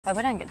Oh,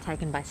 we don't get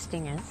taken by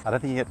stingers. I don't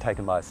think you get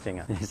taken by a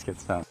stinger, you just get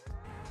stung.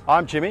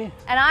 I'm Jimmy.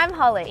 And I'm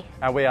Holly.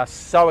 And we are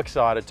so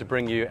excited to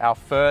bring you our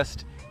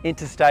first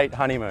interstate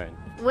honeymoon.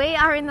 We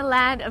are in the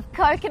land of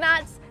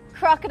coconuts,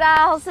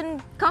 crocodiles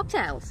and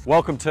cocktails.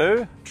 Welcome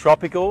to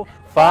tropical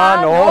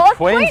far north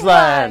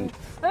Queensland.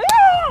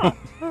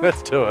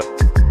 Let's do it.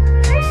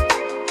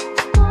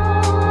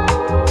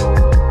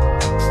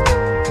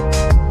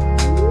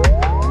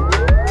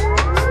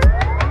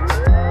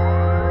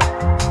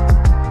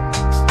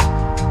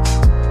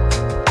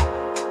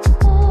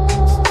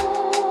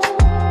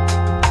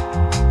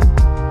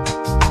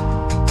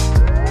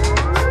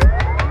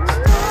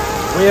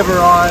 We have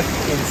arrived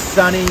in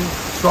sunny,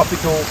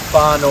 tropical,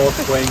 far north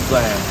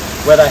Queensland,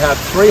 where they have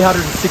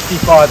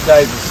 365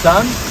 days of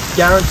sun,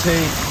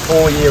 guaranteed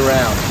all year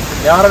round.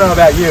 Now, I don't know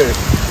about you,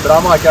 but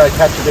I might go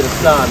catch a bit of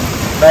sun,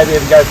 maybe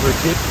even go for a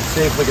dip and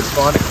see if we can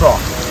find a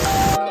croc.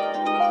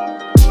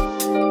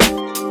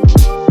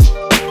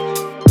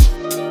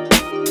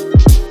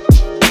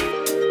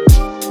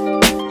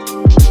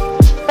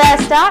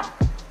 First up,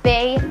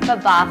 B for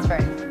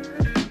bathroom.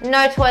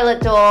 No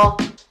toilet door.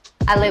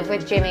 I live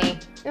with Jimmy.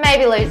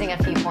 Maybe losing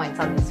a few points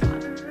on this one.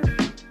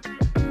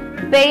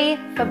 B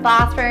for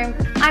bathroom,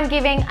 I'm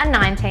giving a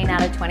 19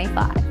 out of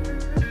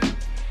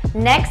 25.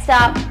 Next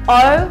up,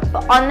 O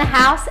for on the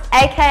house,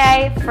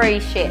 aka free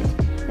shit.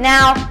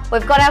 Now,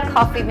 we've got our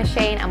coffee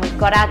machine and we've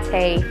got our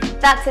tea.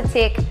 That's a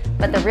tick,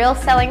 but the real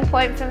selling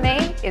point for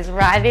me is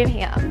right in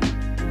here.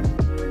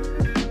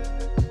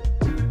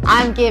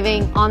 I'm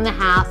giving on the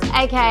house,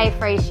 aka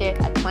free shit,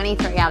 a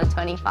 23 out of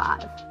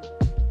 25.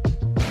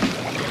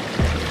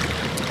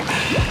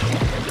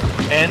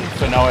 N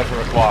for no effort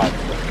required.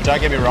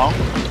 Don't get me wrong,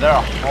 there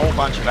are a whole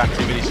bunch of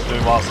activities to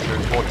do whilst you're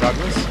in Port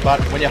Douglas,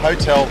 but when your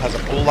hotel has a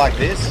pool like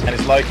this and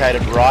is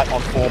located right on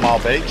 4 Mile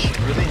Beach,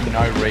 really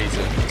no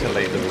reason to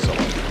leave the resort.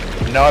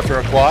 No effort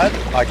required,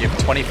 I give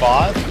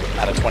 25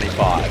 out of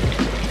 25.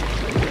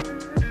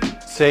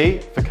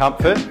 C for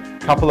comfort,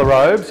 couple of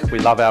robes, we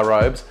love our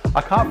robes. I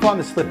can't find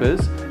the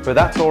slippers, but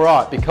that's all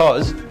right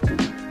because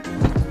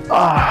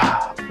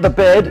the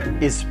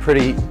bed is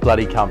pretty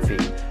bloody comfy.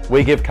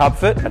 We give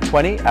comfort a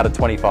 20 out of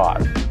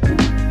 25.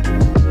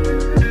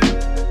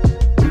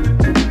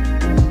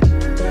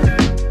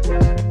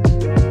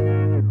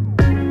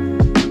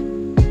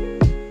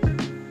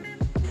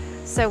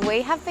 So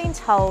we have been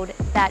told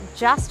that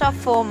just off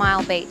 4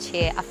 Mile Beach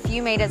here, a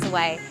few metres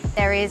away,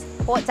 there is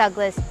Port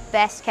Douglas'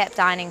 best kept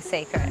dining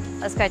secret.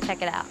 Let's go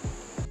check it out.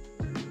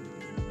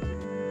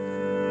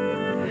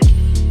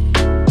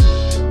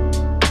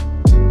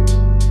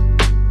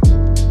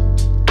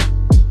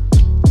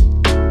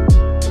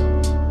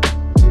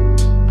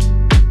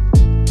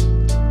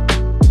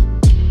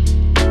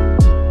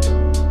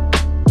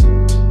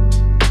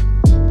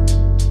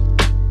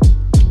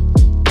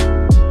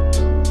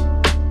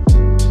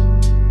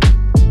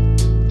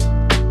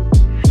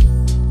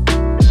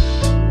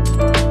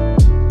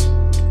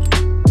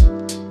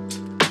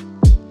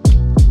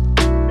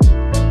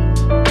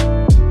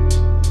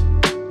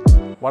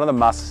 One of the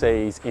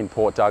must-sees in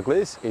Port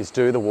Douglas is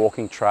do the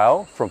walking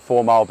trail from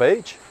 4 Mile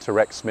Beach to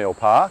Rexmill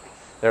Park.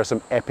 There are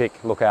some epic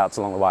lookouts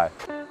along the way.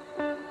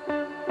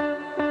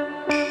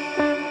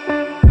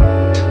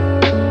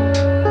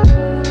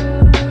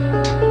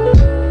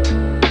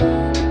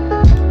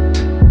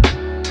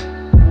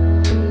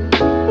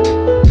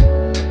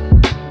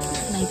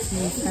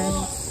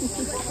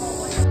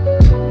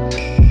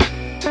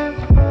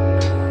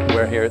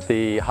 We're here at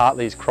the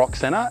Hartley's Croc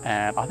Centre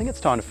and I think it's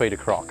time to feed a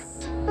croc.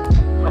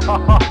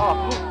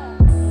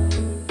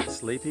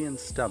 Sleepy and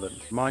stubborn.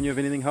 Remind you of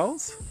anything,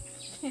 Holes?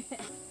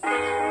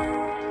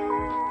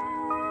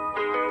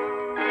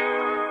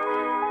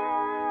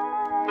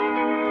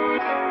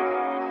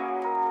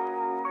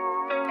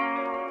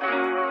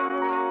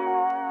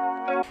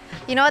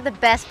 You know what the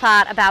best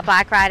part about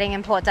bike riding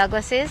in Port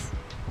Douglas is?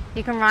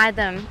 You can ride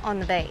them on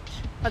the beach.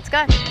 Let's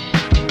go.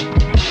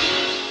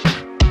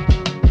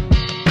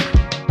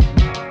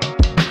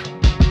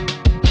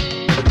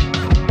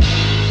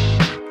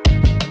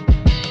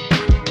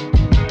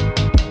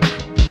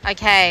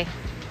 Okay,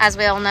 as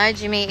we all know,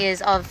 Jimmy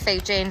is of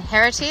Fijian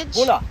heritage.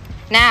 Bula.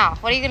 Now,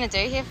 what are you going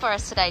to do here for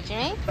us today,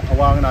 Jimmy?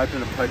 Well, I'm going to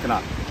open a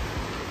coconut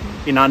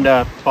in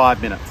under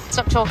 5 minutes.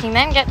 Stop talking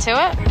then, get to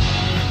it.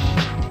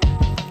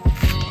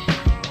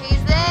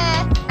 He's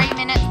there, 3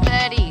 minutes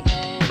 30.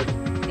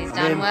 He's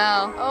done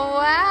well. Oh,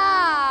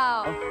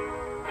 wow.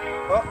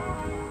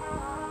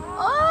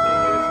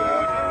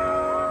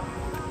 Oh.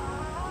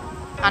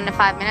 Under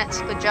 5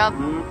 minutes, good job.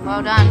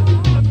 Well done.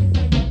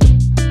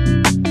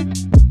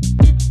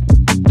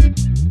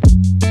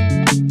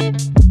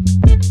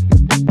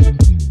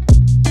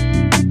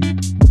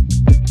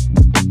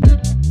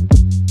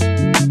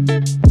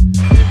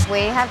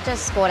 We have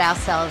just scored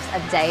ourselves a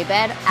day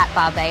bed at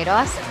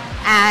Barbados,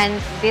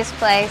 and this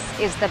place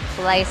is the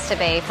place to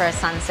be for a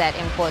sunset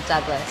in Port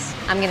Douglas.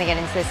 I'm going to get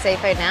into this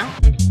seafood now.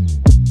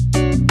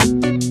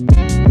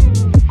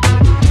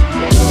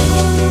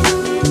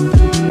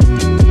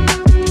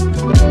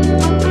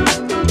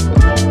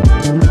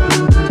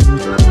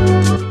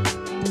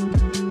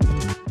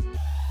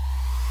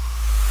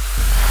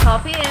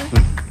 in.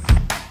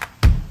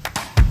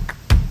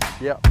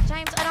 Yep.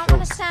 James, I don't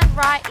want to stand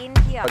right in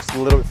here. Just a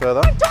little bit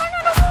further. I don't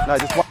know the No,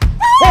 just one.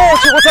 Oh,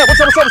 shit, what's that? What's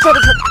that? What's that? What's that?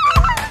 What's that?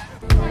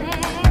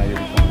 No, you'll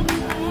be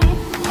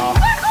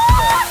fine.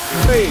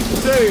 3,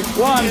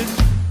 2, 1.